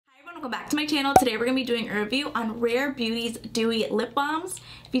welcome back to my channel. Today we're going to be doing a review on Rare Beauty's Dewy lip balms.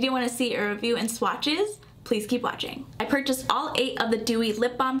 If you do want to see a review and swatches, please keep watching. I purchased all 8 of the Dewy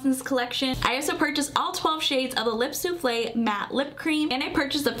lip balms in this collection. I also purchased all 12 shades of the Lip Souffle matte lip cream, and I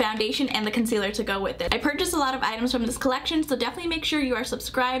purchased the foundation and the concealer to go with it. I purchased a lot of items from this collection, so definitely make sure you are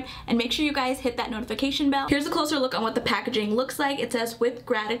subscribed and make sure you guys hit that notification bell. Here's a closer look on what the packaging looks like. It says with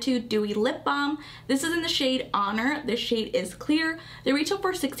gratitude Dewy lip balm. This is in the shade Honor. This shade is clear. They retail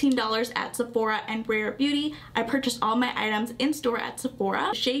for $16 at Sephora and Rare Beauty. I purchased all my items in store at Sephora.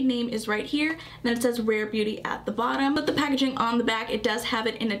 The shade name is right here, and then it says Rare Beauty at the bottom. But the packaging on the back, it does have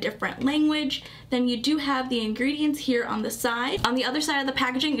it in a different language. Then you do have the ingredients here on the side. On the other side of the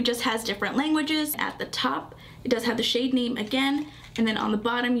packaging, it just has different languages. At the top, it does have the shade name again, and then on the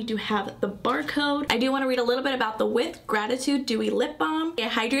bottom you do have the barcode. I do want to read a little bit about the With Gratitude Dewy Lip Balm. A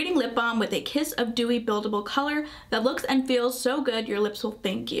hydrating lip balm with a kiss of dewy buildable color that looks and feels so good your lips will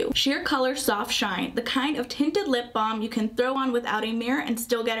thank you. Sheer color, soft shine. The kind of tinted lip balm you can throw on without a mirror and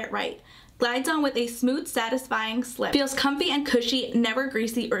still get it right. Glides on with a smooth, satisfying slip. Feels comfy and cushy, never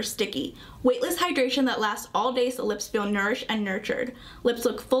greasy or sticky. Weightless hydration that lasts all day so lips feel nourished and nurtured. Lips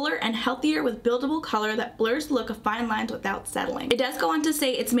look fuller and healthier with buildable color that blurs the look of fine lines without settling. It does go on to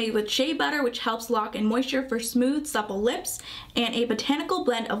say it's made with shea butter, which helps lock in moisture for smooth, supple lips, and a botanical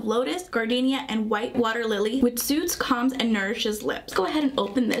blend of lotus, gardenia, and white water lily, which soothes, calms, and nourishes lips. Let's go ahead and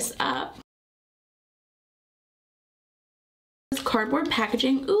open this up. Cardboard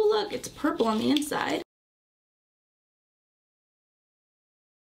packaging. Ooh, look, it's purple on the inside.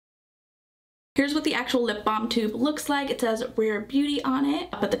 Here's what the actual lip balm tube looks like. It says Rare Beauty on it.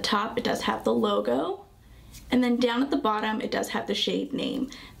 Up at the top, it does have the logo. And then down at the bottom, it does have the shade name.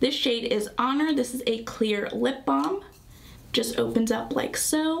 This shade is Honor. This is a clear lip balm. Just opens up like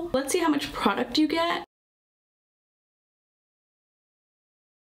so. Let's see how much product you get.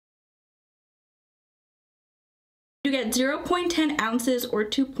 You get 0.10 ounces or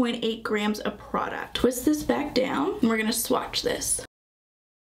 2.8 grams of product. Twist this back down and we're gonna swatch this.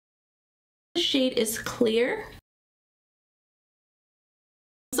 The shade is clear. I'm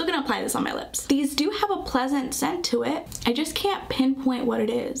still gonna apply this on my lips. These do have a pleasant scent to it. I just can't pinpoint what it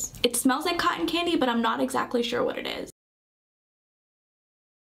is. It smells like cotton candy, but I'm not exactly sure what it is.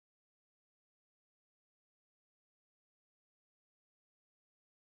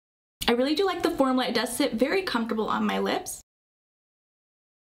 I really do like the formula. It does sit very comfortable on my lips.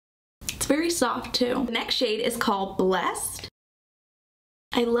 It's very soft too. The next shade is called Blessed.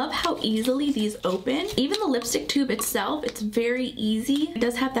 I love how easily these open. Even the lipstick tube itself, it's very easy. It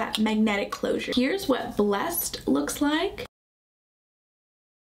does have that magnetic closure. Here's what Blessed looks like.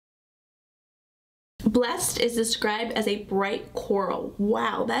 Blessed is described as a bright coral.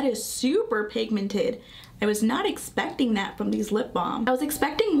 Wow, that is super pigmented. I was not expecting that from these lip balms. I was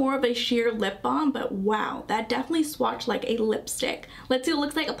expecting more of a sheer lip balm, but wow, that definitely swatched like a lipstick. Let's see what it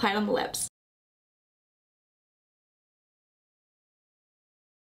looks like applied on the lips.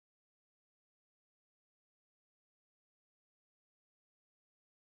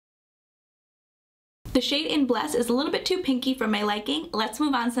 The shade in Bless is a little bit too pinky for my liking. Let's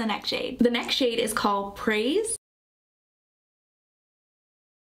move on to the next shade. The next shade is called Praise.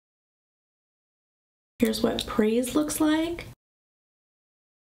 Here's what Praise looks like.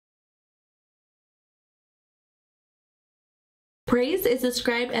 Praise is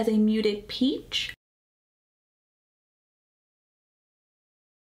described as a muted peach.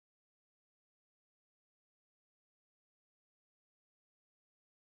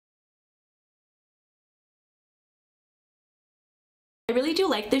 I really do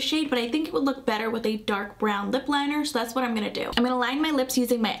like this shade, but I think it would look better with a dark brown lip liner, so that's what I'm gonna do. I'm gonna line my lips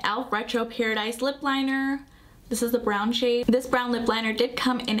using my e.l.f. Retro Paradise lip liner. This is the brown shade. This brown lip liner did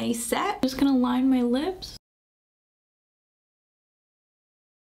come in a set. I'm just gonna line my lips.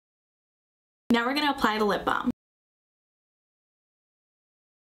 Now we're gonna apply the lip balm.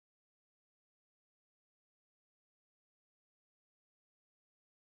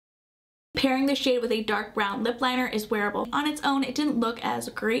 Pairing the shade with a dark brown lip liner is wearable. On its own, it didn't look as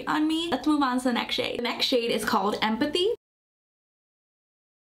great on me. Let's move on to the next shade. The next shade is called Empathy.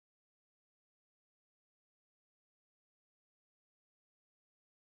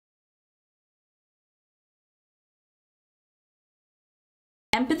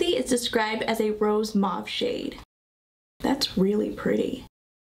 Empathy is described as a rose mauve shade. That's really pretty.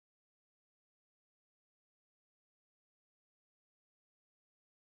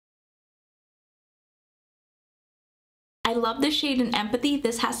 I love this shade in Empathy.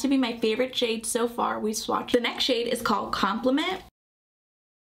 This has to be my favorite shade so far we've swatched. The next shade is called Compliment.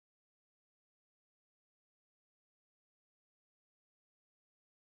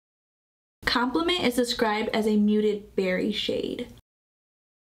 Compliment is described as a muted berry shade.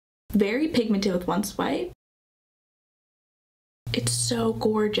 Very pigmented with one swipe. It's so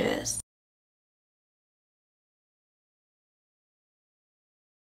gorgeous.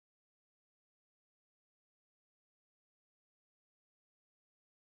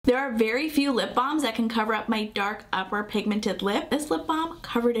 There are very few lip balms that can cover up my dark upper pigmented lip. This lip balm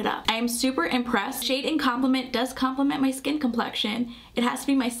covered it up. I am super impressed. Shade in Compliment does complement my skin complexion. It has to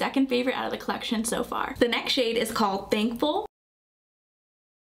be my second favorite out of the collection so far. The next shade is called Thankful.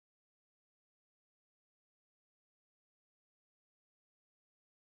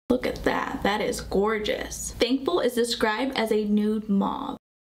 Look at that. That is gorgeous. Thankful is described as a nude mauve.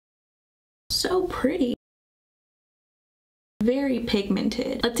 So pretty. Very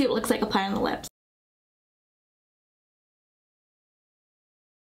pigmented. Let's see what it looks like applied on the lips.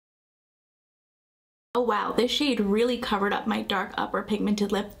 Oh wow, this shade really covered up my dark upper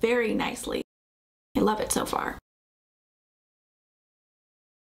pigmented lip very nicely. I love it so far.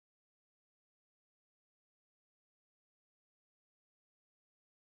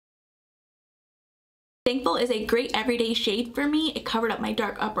 Thankful is a great everyday shade for me. It covered up my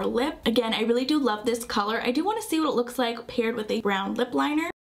dark upper lip. Again, I really do love this color. I do want to see what it looks like paired with a brown lip liner.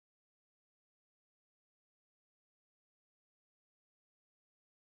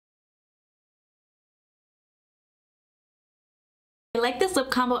 I like this lip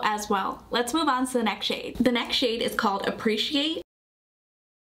combo as well. Let's move on to the next shade. The next shade is called Appreciate.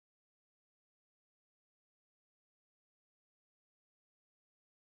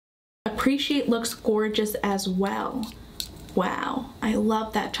 Appreciate looks gorgeous as well. Wow, I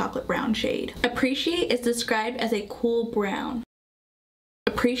love that chocolate brown shade. Appreciate is described as a cool brown.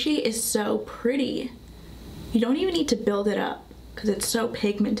 Appreciate is so pretty. You don't even need to build it up because it's so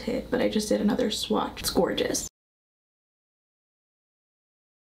pigmented, but I just did another swatch. It's gorgeous.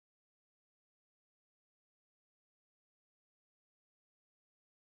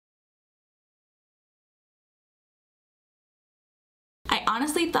 I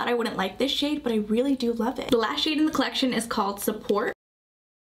honestly thought I wouldn't like this shade, but I really do love it. The last shade in the collection is called Support.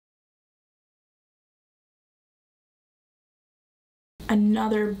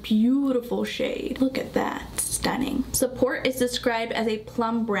 Another beautiful shade. Look at that, stunning. Support is described as a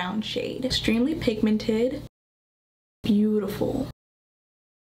plum brown shade. Extremely pigmented, beautiful.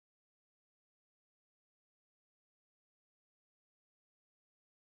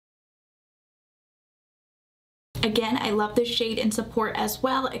 Again, I love this shade in Support as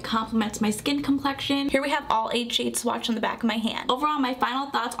well. It complements my skin complexion. Here we have all 8 shades swatched on the back of my hand. Overall, my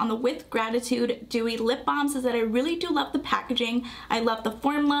final thoughts on the With Gratitude Dewy lip balms is that I really do love the packaging. I love the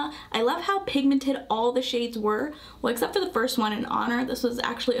formula. I love how pigmented all the shades were. Well, except for the first one in Honor. This was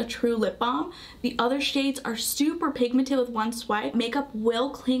actually a true lip balm. The other shades are super pigmented with one swipe. Makeup will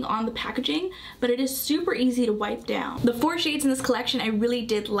cling on the packaging, but it is super easy to wipe down. The 4 shades in this collection I really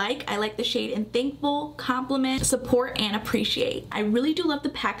did like. I like the shade in Thankful, Compliment, Support, and Appreciate. I really do love the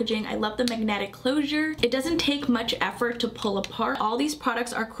packaging. I love the magnetic closure. It doesn't take much effort to pull apart. All these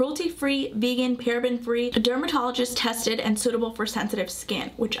products are cruelty-free, vegan, paraben-free, dermatologist tested, and suitable for sensitive skin,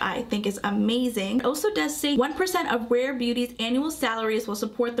 which I think is amazing. It also does say 1% of Rare Beauty's annual salaries will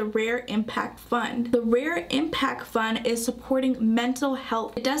support the Rare Impact Fund. The Rare Impact Fund is supporting mental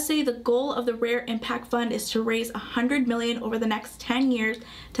health. It does say the goal of the Rare Impact Fund is to raise $100 million over the next 10 years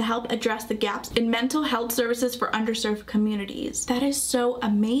to help address the gaps in mental health services for underserved communities. That is so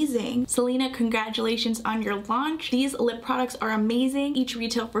amazing. Selena, congratulations on your launch. These lip products are amazing. Each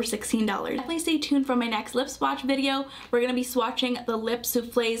retail for $16. Definitely stay tuned for my next lip swatch video. We're going to be swatching the Lip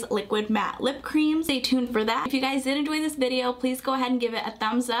Souffle's Liquid Matte Lip Cream. Stay tuned for that. If you guys did enjoy this video, please go ahead and give it a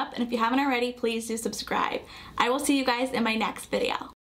thumbs up. And if you haven't already, please do subscribe. I will see you guys in my next video.